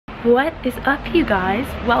What is up, you guys?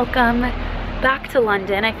 Welcome back to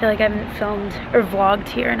London. I feel like I haven't filmed or vlogged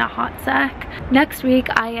here in a hot sec. Next week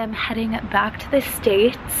I am heading back to the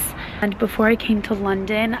States, and before I came to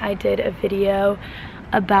London I did a video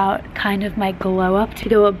about kind of my glow up to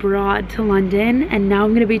go abroad to London, and now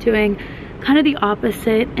I'm going to be doing kind of the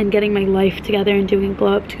opposite and getting my life together and doing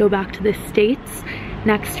glow up to go back to the States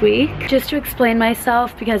next week. Just to explain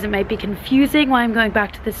myself, because it might be confusing why I'm going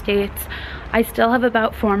back to the States, I still have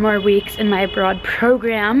about 4 more weeks in my abroad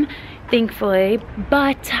program, thankfully,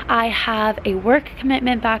 but I have a work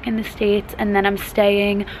commitment back in the States, and then I'm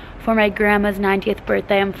staying for my grandma's 90th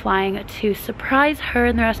birthday. I'm flying to surprise her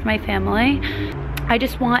and the rest of my family. I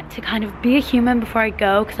just want to kind of be a human before I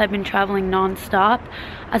go, because I've been traveling non-stop,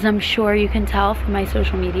 as I'm sure you can tell from my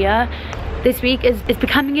social media. This week is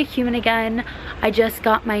becoming a human again. I just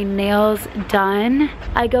got my nails done.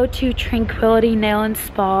 I go to Tranquility Nail and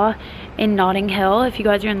Spa in Notting Hill. If you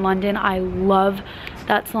guys are in London, I love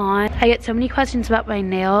that salon. I get so many questions about my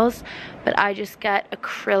nails, but I just get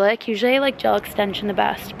acrylic. Usually I like gel extension the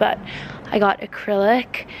best, but I got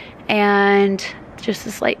acrylic and just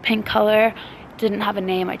this light pink color. Didn't have a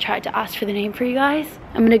name. I tried to ask for the name for you guys.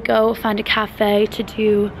 I'm gonna go find a cafe to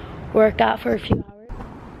do workout for a few hours.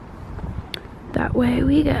 That way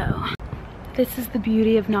we go. This is the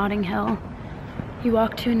beauty of Notting Hill. You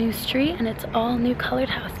walk to a new street and it's all new colored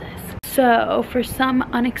houses. So for some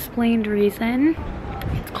unexplained reason,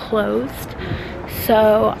 it's closed.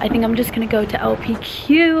 So I think I'm just gonna go to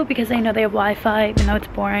LPQ because I know they have Wi-Fi, even though it's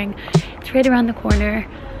boring. It's right around the corner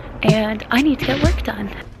and I need to get work done.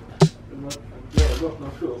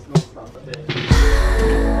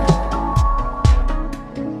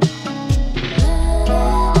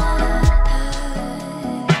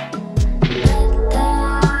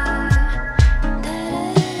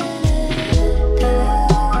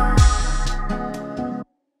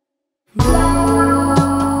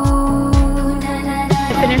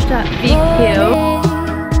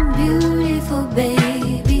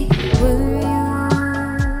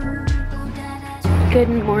 Good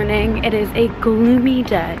morning. It is a gloomy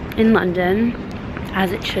day in London,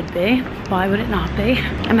 as it should be. Why would it not be?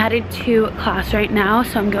 I'm headed to class right now,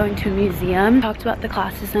 so I'm going to a museum. Talked about the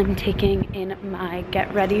classes I'm taking in my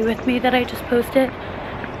Get Ready With Me that I just posted.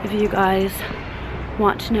 If you guys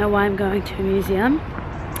want to know why I'm going to a museum.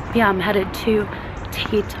 Yeah, I'm headed to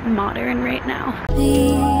Tate Modern right now.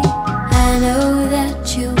 I know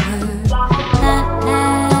that you were not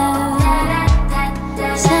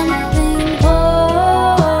something for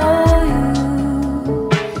you.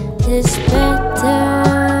 It's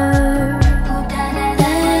better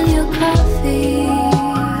than your coffee.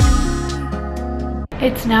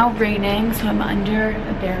 It's now raining, so I'm under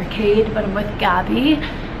a barricade, but I'm with Gabby,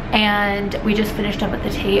 and we just finished up at the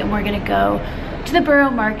Tate, and we're gonna go to the Borough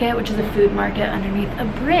Market, which is a food market underneath a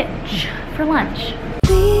bridge, for lunch.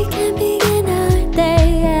 We can begin our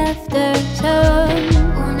day after sun.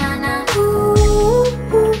 Ooh, na, na. Ooh,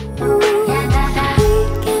 ooh, ooh. Yeah, da, da. We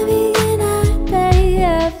can begin our day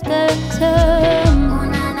after sun. Ooh,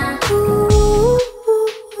 na, na. Ooh, ooh,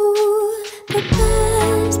 ooh. The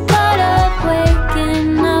best part of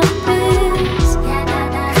waking up is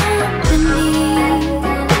company.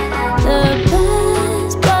 The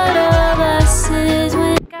best part of us is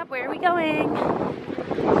when. Where are we going?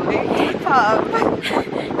 Pub.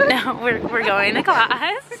 No, we're going to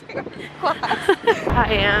class. I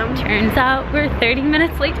am. Turns out we're 30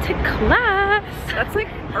 minutes late to class. That's like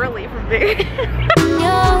early for me.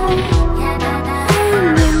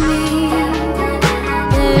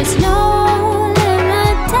 There's no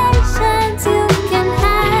limitations you can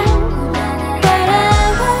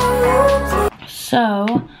have. So,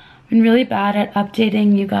 I've been really bad at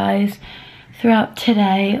updating you guys throughout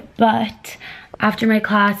today, but after my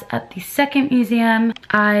class at the second museum,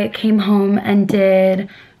 I came home and did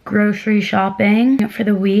grocery shopping for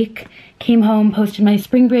the week. Came home, posted my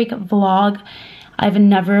spring break vlog. I've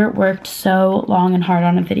never worked so long and hard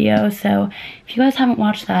on a video, so if you guys haven't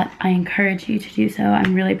watched that, I encourage you to do so.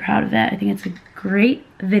 I'm really proud of it. I think it's a great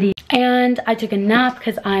video. And I took a nap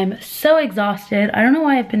because I'm so exhausted. I don't know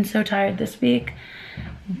why I've been so tired this week,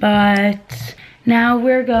 but now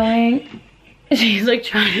we're going. She's like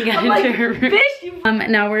trying to get into her room.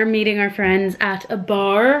 Now we're meeting our friends at a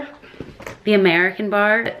bar, the American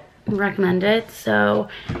bar. Recommend it, so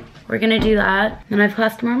we're gonna do that. And I have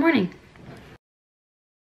class tomorrow morning.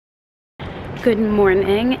 Good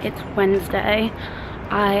morning, it's Wednesday.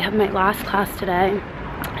 I have my last class today,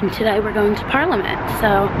 and today we're going to Parliament.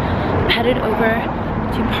 So I'm headed over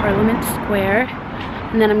to Parliament Square,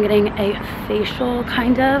 and then I'm getting a facial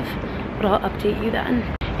kind of, but I'll update you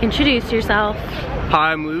then. Introduce yourself.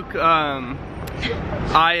 Hi, I'm Luke.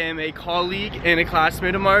 I am a colleague and a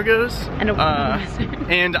classmate of Margot's. And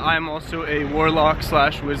and I'm also a warlock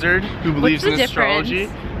 / wizard who believes in astrology.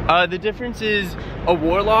 The difference is a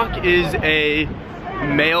warlock is a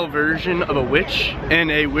male version of a witch, and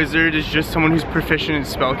a wizard is just someone who's proficient in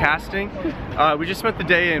spellcasting. We just spent the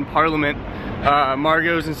day in Parliament.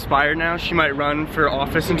 Margot's inspired now. She might run for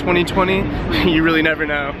office in 2020. You really never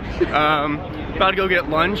know. About to go get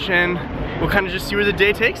lunch, and we'll kind of just see where the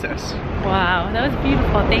day takes us. Wow, that was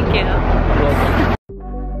beautiful. Thank you. You're welcome.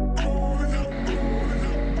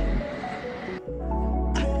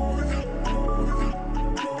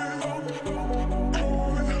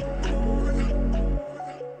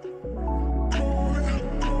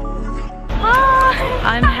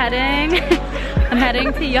 I'm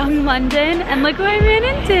heading to Young London, and look who I ran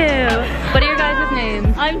into. What are your guys'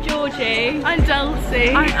 names? I'm Georgie. I'm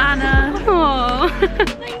Dulcie. I'm Anna. Aww.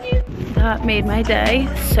 Thank you. That made my day.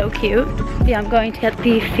 So cute. Yeah, I'm going to get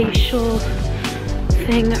the facial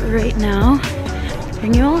thing right now.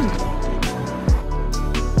 Bring you on.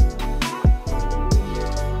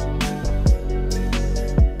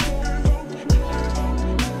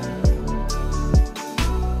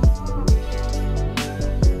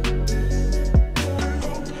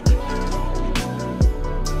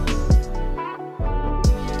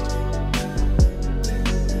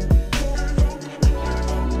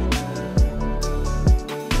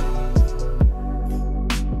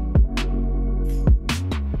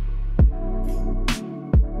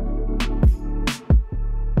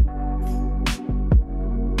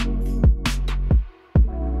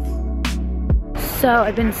 So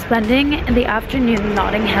I've been spending the afternoon in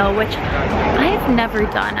Notting Hill, which I've never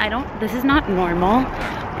done. This is not normal,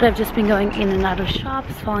 but I've just been going in and out of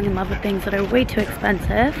shops, falling in love with things that are way too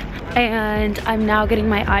expensive. And I'm now getting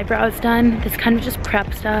my eyebrows done. This kind of just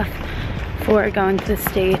prep stuff for going to the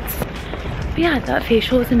States. But yeah, that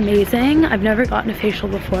facial was amazing. I've never gotten a facial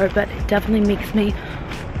before, but it definitely makes me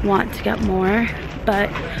want to get more.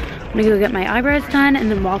 But I'm gonna go get my eyebrows done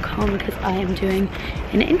and then walk home because I am doing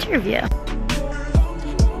an interview.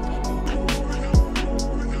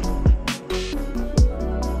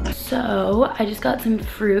 So I just got some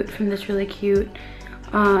fruit from this really cute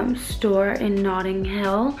store in Notting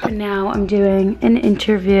Hill. Now I'm doing an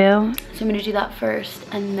interview. So I'm gonna do that first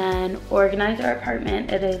and then organize our apartment.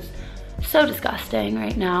 It is so disgusting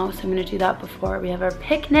right now. So I'm gonna do that before we have our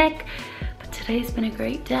picnic. But today's been a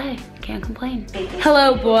great day. Can't complain.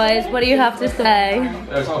 Hello boys, what do you have to say?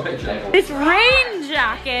 This rain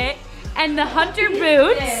jacket and the hunter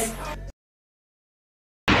boots.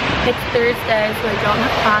 It's Thursday, so I don't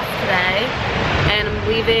have class today, and I'm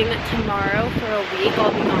leaving tomorrow for a week.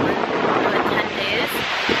 I'll be gone for like 10 days.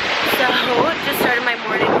 So, just started my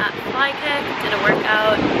morning at Fly Kick, did a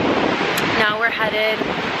workout. Now we're headed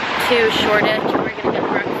to Shoreditch, and we're gonna get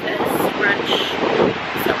breakfast, brunch,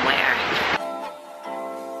 somewhere.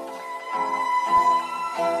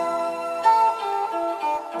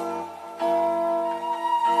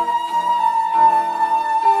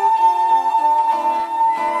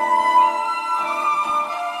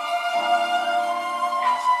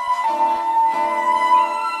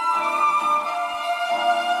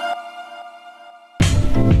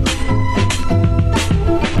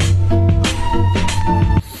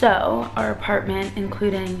 So our apartment,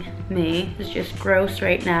 including me, is just gross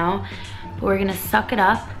right now, but we're gonna suck it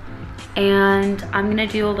up and I'm gonna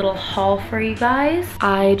do a little haul for you guys.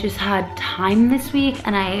 I just had time this week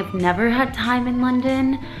and I've never had time in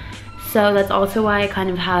London, so that's also why I kind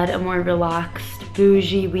of had a more relaxed,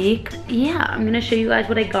 bougie week. Yeah, I'm gonna show you guys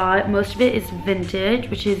what I got. Most of it is vintage,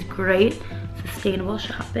 which is great. Sustainable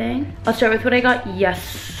shopping. I'll start with what I got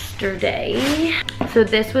yesterday. So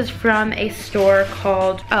this was from a store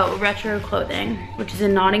called Retro Clothing, which is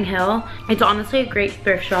in Notting Hill. It's honestly a great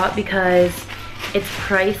thrift shop because it's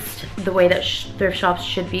priced the way that thrift shops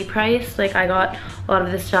should be priced. Like I got a lot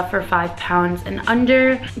of this stuff for £5 and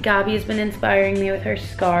under. Gabby has been inspiring me with her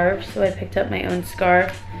scarves, so I picked up my own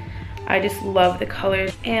scarf. I just love the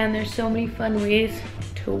colors and there's so many fun ways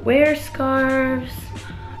to wear scarves.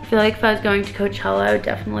 I feel like if I was going to Coachella, I would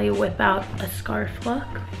definitely whip out a scarf look.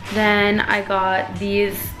 Then I got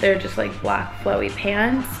these, they're just like black flowy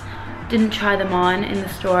pants. Didn't try them on in the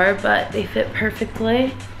store, but they fit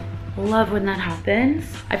perfectly. Love when that happens.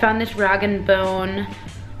 I found this Rag & Bone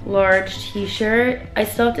large t-shirt. I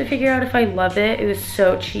still have to figure out if I love it. It was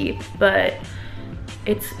so cheap, but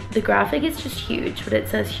the graphic is just huge, but it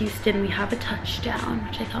says Houston, we have a touchdown,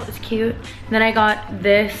 which I thought was cute. And then I got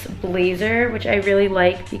this blazer, which I really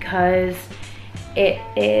like because it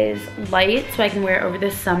is light, so I can wear it over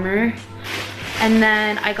the summer. And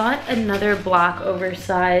then I got another black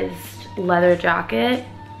oversized leather jacket.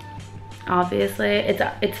 Obviously,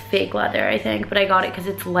 it's fake leather, I think, but I got it because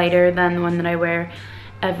it's lighter than the one that I wear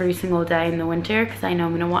every single day in the winter, because I know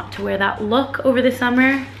I'm gonna want to wear that look over the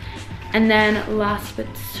summer. And then last but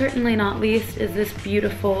certainly not least is this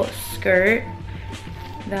beautiful skirt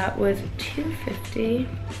that was $2.50.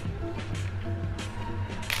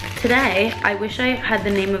 Today, I wish I had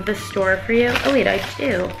the name of the store for you. Oh wait, I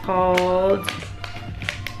do. Called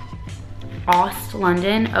Ost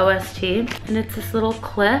London, O-S-T. And it's this little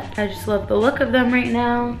clip. I just love the look of them right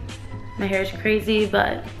now. My hair is crazy,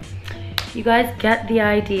 but you guys get the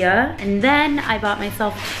idea. And then I bought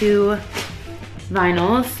myself 2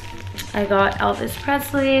 vinyls. I got Elvis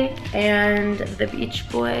Presley and the Beach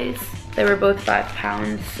Boys. They were both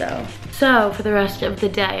 £5, so for the rest of the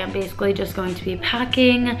day, I'm basically just going to be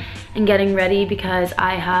packing and getting ready because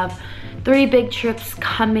I have 3 big trips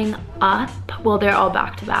coming up. Well, they're all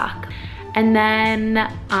back to back. And then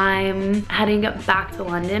I'm heading back to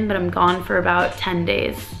London, but I'm gone for about 10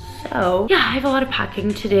 days. So yeah, I have a lot of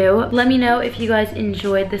packing to do. Let me know if you guys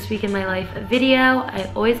enjoyed this week in my life video.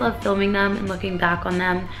 I always love filming them and looking back on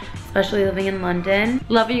them, especially living in London.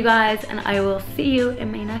 Love you guys, and I will see you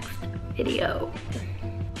in my next video.